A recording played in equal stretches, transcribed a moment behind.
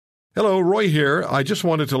Hello, Roy here. I just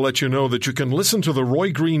wanted to let you know that you can listen to The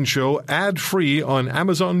Roy Green Show ad-free on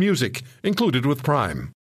Amazon Music, included with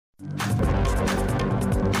Prime.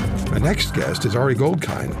 My next guest is Ari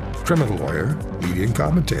Goldkind, criminal lawyer, media and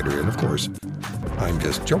commentator, and of course, I'm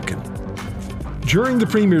just joking. During the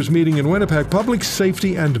Premier's meeting in Winnipeg, public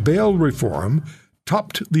safety and bail reform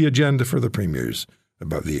topped the agenda for the Premiers,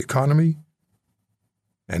 above the economy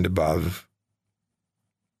and above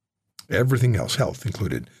everything else, health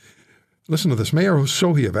included. Listen to this. Mayor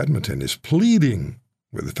Sohi of Edmonton is pleading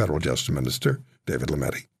with the federal justice minister, David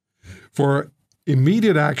Lametti, for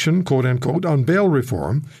immediate action, quote unquote, on bail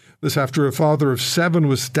reform. This after a father of 7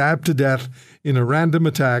 was stabbed to death in a random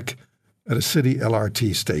attack at a city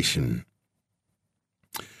LRT station.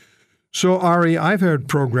 So, Ari, I've heard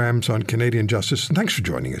programs on Canadian justice, and thanks for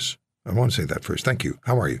joining us. I want to say that first. Thank you.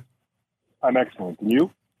 How are you? I'm excellent. And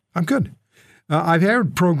you? I'm good. I've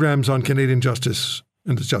heard programs on Canadian justice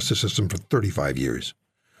and the justice system for 35 years.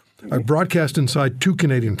 I've broadcast inside 2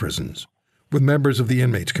 Canadian prisons with members of the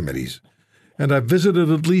inmates committees, and I've visited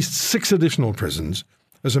at least 6 additional prisons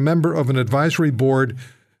as a member of an advisory board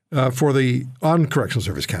on Correctional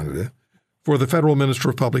Service Canada for the Federal Minister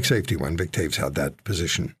of Public Safety when Vic Taves had that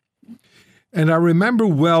position. And I remember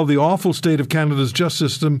well the awful state of Canada's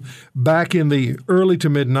justice system back in the early to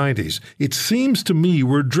mid-90s. It seems to me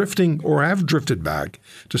we're drifting or have drifted back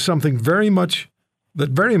to something very much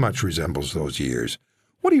resembles those years.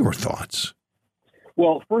 What are your thoughts?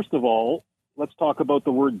 Well, first of all, let's talk about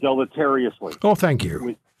the word deleteriously. Oh, thank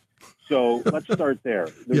you. So let's start there.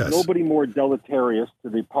 There's nobody more deleterious to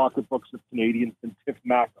the pocketbooks of Canadians than Tiff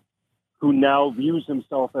Macklem, who now views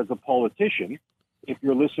himself as a politician. If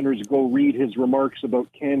your listeners go read his remarks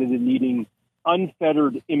about Canada needing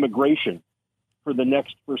unfettered immigration for the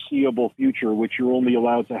next foreseeable future, which you're only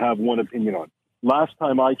allowed to have one opinion on. Last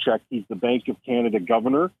time I checked, he's the Bank of Canada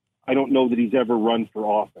governor. I don't know that he's ever run for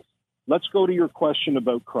office. Let's go to your question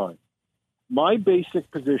about crime. My basic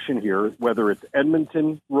position here, whether it's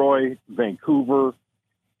Edmonton, Roy, Vancouver,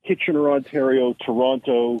 Kitchener, Ontario,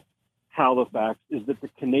 Toronto, Halifax, is that the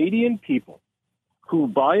Canadian people, who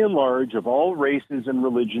by and large of all races and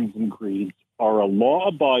religions and creeds are a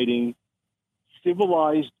law-abiding,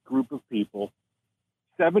 civilized group of people,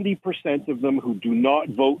 70% of them who do not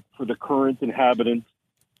vote for the current inhabitants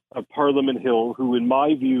of Parliament Hill, who, in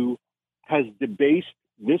my view, has debased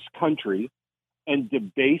this country and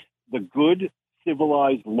debased the good,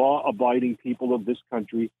 civilized, law-abiding people of this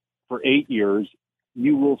country for 8 years,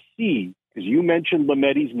 you will see, because you mentioned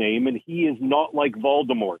Lametti's name, and he is not like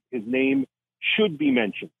Voldemort. His name should be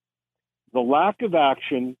mentioned. The lack of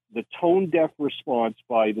action, the tone-deaf response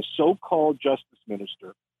by the so-called justice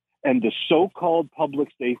minister and the so-called public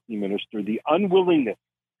safety minister, the unwillingness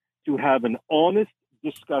to have an honest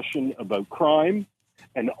discussion about crime,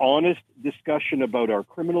 an honest discussion about our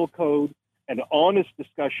criminal code, an honest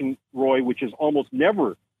discussion, Roy, which is almost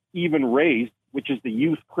never even raised, which is the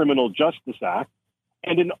Youth Criminal Justice Act,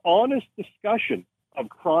 and an honest discussion of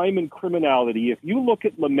crime and criminality. If you look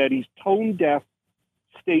at Lametti's tone-deaf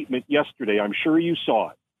statement yesterday, I'm sure you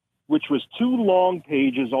saw it, which was 2 long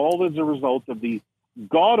pages, all as a result of the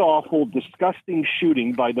god-awful, disgusting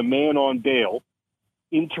shooting by the man on bail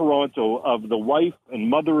in Toronto of the wife and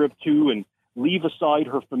mother of 2, and leave aside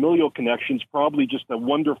her familial connections, probably just a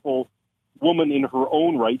wonderful woman in her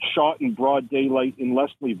own right, shot in broad daylight in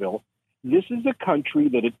Leslieville. This is a country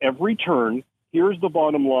that at every turn, here's the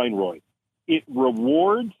bottom line, Roy, it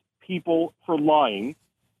rewards people for lying,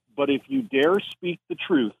 but if you dare speak the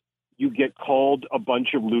truth, you get called a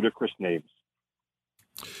bunch of ludicrous names.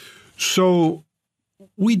 So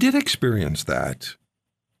we did experience that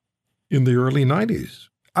in the early 90s.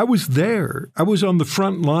 I was there. I was on the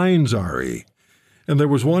front lines, Ari. And there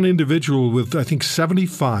was one individual with, I think,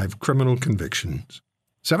 75 criminal convictions.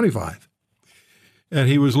 75. And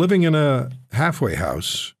he was living in a halfway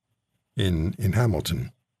house in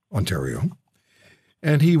Hamilton, Ontario.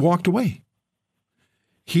 And he walked away.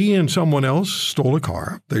 He and someone else stole a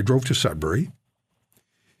car. They drove to Sudbury.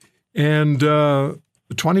 And a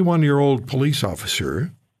 21-year-old police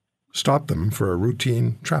officer stopped them for a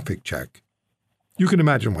routine traffic check. You can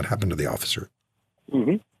imagine what happened to the officer.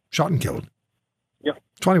 Mm-hmm. Shot and killed. Yeah.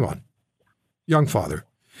 21. Young father.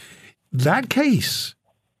 That case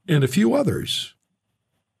and a few others,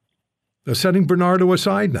 setting Bernardo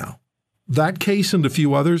aside now, that case and a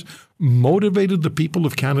few others motivated the people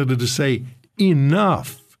of Canada to say,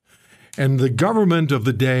 enough. And the government of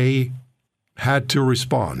the day had to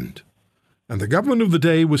respond. And the government of the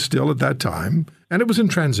day was still at that time, and it was in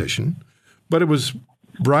transition, but it was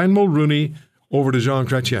Brian Mulroney over to Jean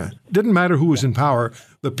Chrétien. Didn't matter who was in power.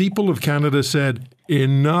 The people of Canada said,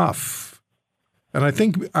 enough. And I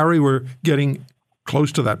think, Ari, we're getting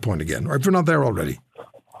close to that point again, or if we're not there already.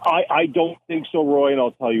 I don't think so, Roy, and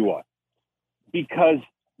I'll tell you why. Because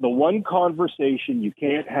the one conversation you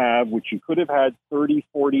can't have, which you could have had 30,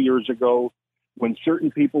 40 years ago, when certain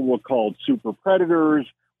people were called super predators,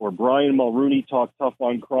 or Brian Mulroney talked tough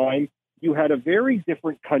on crime, you had a very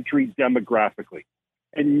different country demographically.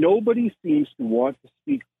 And nobody seems to want to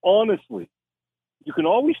speak honestly. You can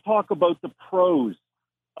always talk about the pros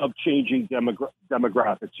of changing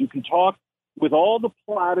demographics. You can talk with all the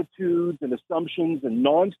platitudes and assumptions and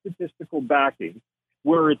non-statistical backing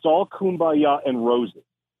where it's all kumbaya and roses.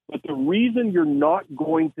 But the reason you're not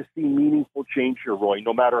going to see meaningful change here, Roy,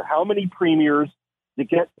 no matter how many premiers that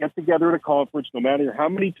get together at a conference, no matter how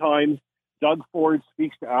many times Doug Ford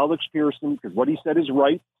speaks to Alex Pearson, because what he said is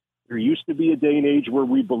right. There used to be a day and age where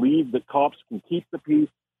we believed that cops can keep the peace.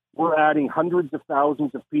 We're adding hundreds of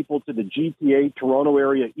thousands of people to the GTA, Toronto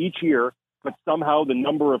area each year, but somehow the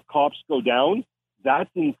number of cops go down. That's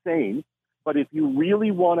insane. But if you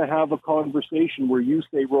really want to have a conversation where you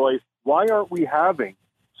say, Roy, why aren't we having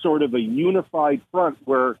sort of a unified front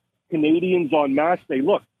where Canadians en masse say,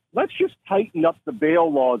 look, let's just tighten up the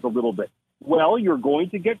bail laws a little bit. Well, you're going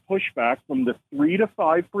to get pushback from the 3 to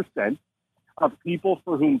 5% of people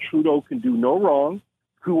for whom Trudeau can do no wrong,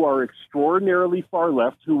 who are extraordinarily far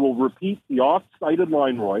left, who will repeat the oft-cited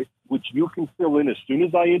line, Roy, which you can fill in as soon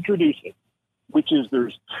as I introduce it, which is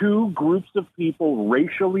there's two groups of people,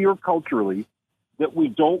 racially or culturally, that we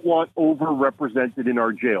don't want overrepresented in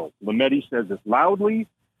our jails. Lametti says it loudly,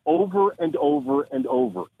 over and over and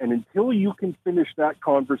over. And until you can finish that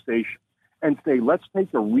conversation and say, let's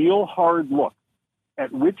take a real hard look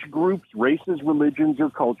at which groups, races, religions, or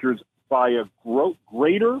cultures by a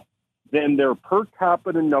greater than their per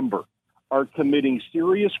capita number are committing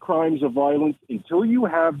serious crimes of violence, until you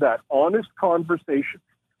have that honest conversation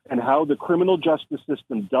and how the criminal justice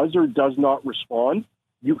system does or does not respond,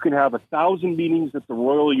 you can have 1,000 meetings at the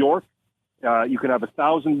Royal York. You can have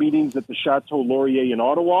 1,000 meetings at the Chateau Laurier in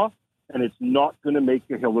Ottawa, and it's not going to make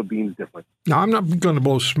a hill of beans different. Now, I'm not going to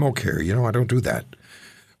blow smoke here. You know, I don't do that.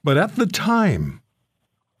 But at the time,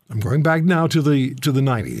 I'm going back now to the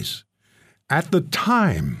 90s. At the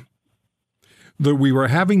time that we were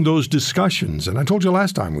having those discussions, and I told you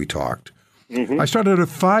last time we talked, I started a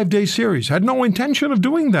 5-day series. Had no intention of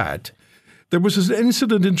doing that. There was this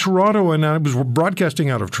incident in Toronto, and I was broadcasting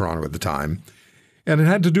out of Toronto at the time, and it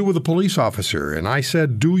had to do with a police officer. And I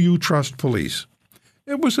said, do you trust police?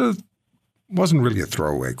 It wasn't really a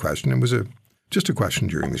throwaway question. It was just a question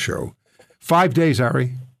during the show. 5 days,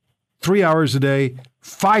 Ari. 3 hours a day,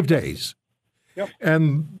 5 days. Yep.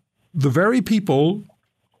 And the very people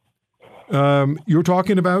you're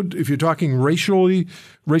talking about, if you're talking racial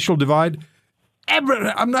divide,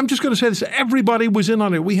 I'm just going to say this, everybody was in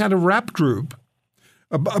on it. We had a rap group,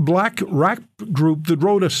 a black rap group that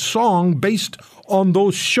wrote a song based on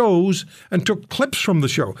those shows and took clips from the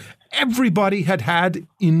show. Everybody had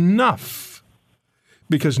enough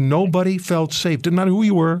because nobody felt safe. Didn't matter who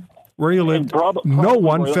you were, where you lived, no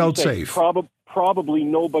one felt safe. Probably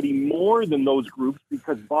nobody more than those groups,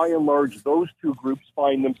 because by and large, those two groups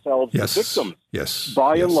find themselves the victims.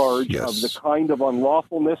 And large of the kind of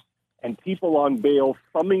unlawfulness and people on bail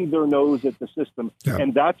thumbing their nose at the system. Yeah.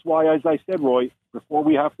 And that's why, as I said, Roy, before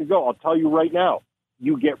we have to go, I'll tell you right now,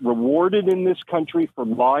 you get rewarded in this country for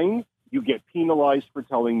lying. You get penalized for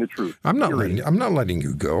telling the truth. I'm not letting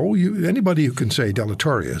you go. Anybody who can say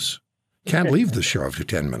deleterious can't leave the show after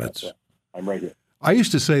 10 minutes. I'm right here. I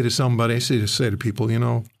used to say to somebody, to people, you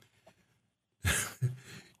know,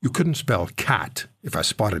 you couldn't spell cat if I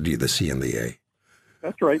spotted you the C and the A.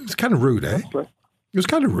 That's right. It's kind of rude, eh? That's right. It was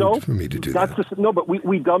kind of rude for me to do that. But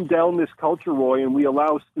we dumb down this culture, Roy, and we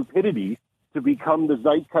allow stupidity to become the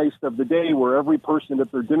zeitgeist of the day, where every person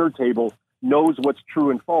at their dinner table knows what's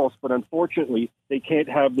true and false, but unfortunately, they can't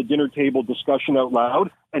have the dinner table discussion out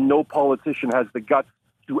loud, and no politician has the guts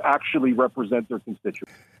to actually represent their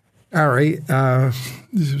constituents. Ari,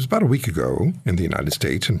 this was about a week ago in the United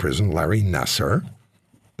States in prison. Larry Nassar,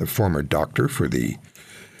 the former doctor for the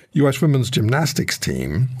U.S. women's gymnastics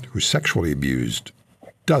team, who sexually abused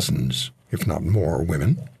dozens, if not more,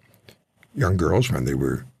 women, young girls when they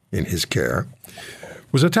were in his care,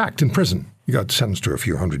 was attacked in prison. He got sentenced to a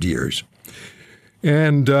few hundred years.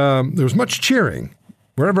 And there was much cheering.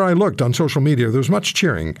 Wherever I looked on social media, there was much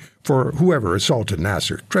cheering for whoever assaulted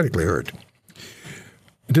Nassar, critically hurt.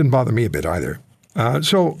 It didn't bother me a bit either. And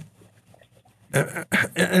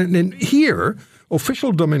here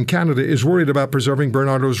Officialdom in Canada is worried about preserving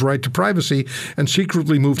Bernardo's right to privacy and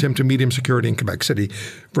secretly moved him to medium security in Quebec City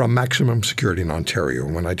from maximum security in Ontario.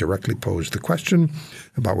 When I directly posed the question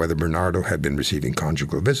about whether Bernardo had been receiving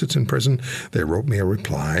conjugal visits in prison, they wrote me a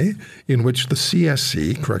reply in which the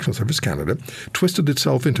CSC, Correctional Service Canada, twisted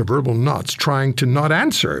itself into verbal knots trying to not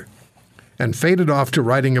answer and faded off to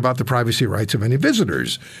writing about the privacy rights of any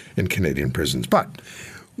visitors in Canadian prisons. But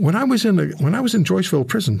when I was in Joyceville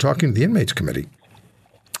prison talking to the inmates committee,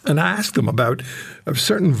 and I asked them about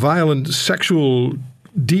certain violent, sexual,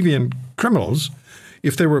 deviant criminals,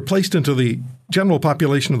 if they were placed into the general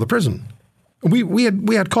population of the prison. We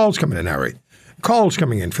had calls coming in, Harry, calls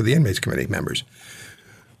coming in for the inmates committee members.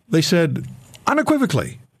 They said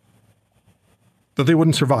unequivocally that they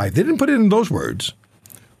wouldn't survive. They didn't put it in those words,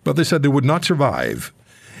 but they said they would not survive.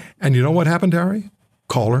 And you know what happened, Harry?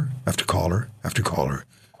 Caller after caller after caller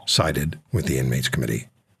sided with the inmates committee.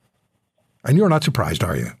 And you're not surprised,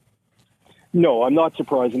 are you? No, I'm not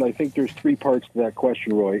surprised, and I think there's three parts to that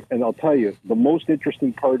question, Roy. And I'll tell you, the most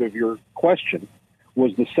interesting part of your question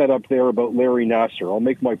was the setup there about Larry Nassar. I'll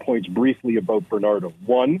make my points briefly about Bernardo.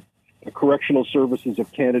 One, the Correctional Services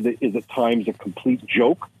of Canada is at times a complete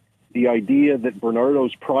joke. The idea that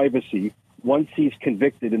Bernardo's privacy, once he's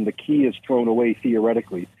convicted and the key is thrown away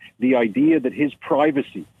theoretically, the idea that his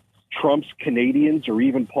privacy trumps Canadians or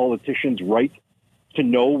even politicians' right to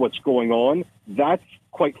know what's going on, that's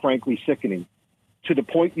quite frankly sickening. To the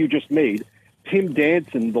point you just made, Tim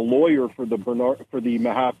Danson, the lawyer for the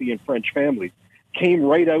Mahaffey and French family, came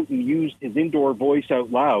right out and used his indoor voice out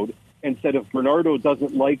loud and said if Bernardo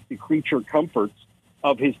doesn't like the creature comforts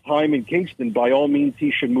of his time in Kingston, by all means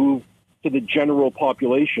he should move to the general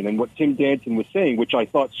population. And what Tim Danson was saying, which I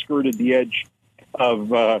thought skirted the edge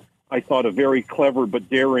of, I thought, a very clever but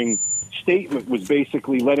daring statement, was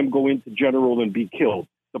basically let him go into general and be killed.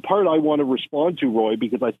 The part I want to respond to, Roy,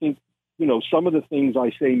 because I think, some of the things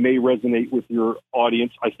I say may resonate with your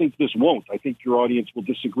audience. I think this won't. I think your audience will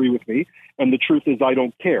disagree with me. And the truth is I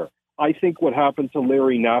don't care. I think what happened to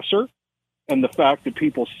Larry Nassar and the fact that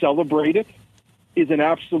people celebrate it is an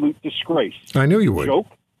absolute disgrace. I knew you would. Joke?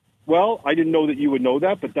 Well, I didn't know that you would know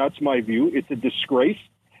that, but that's my view. It's a disgrace.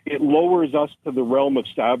 It lowers us to the realm of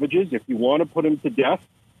savages. If you want to put him to death,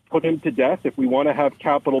 put him to death. If we want to have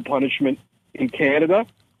capital punishment in Canada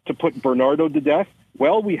to put Bernardo to death,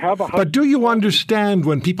 well, we have a... But do you understand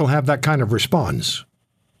when people have that kind of response?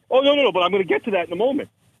 Oh, no, but I'm going to get to that in a moment.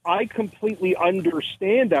 I completely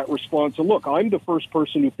understand that response. And look, I'm the first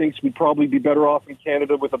person who thinks we'd probably be better off in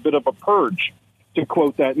Canada with a bit of a purge, to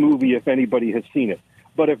quote that movie if anybody has seen it.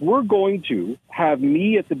 But if we're going to have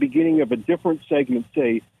me at the beginning of a different segment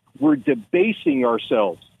say we're debasing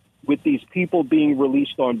ourselves with these people being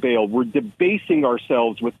released on bail, we're debasing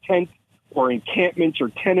ourselves with tent or encampments or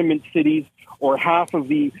tenement cities, or half of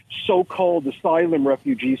the so-called asylum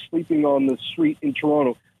refugees sleeping on the street in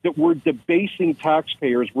Toronto, that we're debasing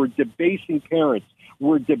taxpayers, we're debasing parents,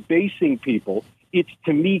 we're debasing people. It's,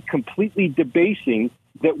 to me, completely debasing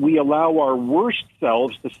that we allow our worst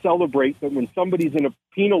selves to celebrate that when somebody's in a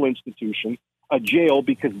penal institution, a jail,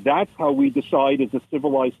 because that's how we decide as a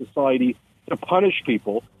civilized society to punish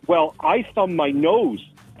people. Well, I thumb my nose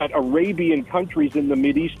at Arabian countries in the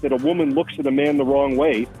Mideast that a woman looks at a man the wrong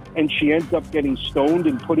way and she ends up getting stoned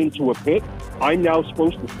and put into a pit. I'm now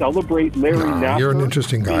supposed to celebrate Larry Nassar. You're an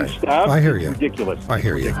interesting guy. I hear you. It's ridiculous. I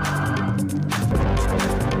hear you.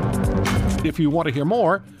 If you want to hear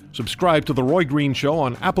more, subscribe to The Roy Green Show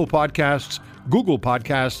on Apple Podcasts, Google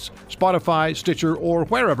Podcasts, Spotify, Stitcher, or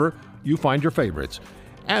wherever you find your favorites.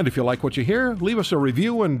 And if you like what you hear, leave us a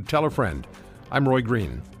review and tell a friend. I'm Roy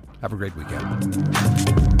Green. Have a great weekend.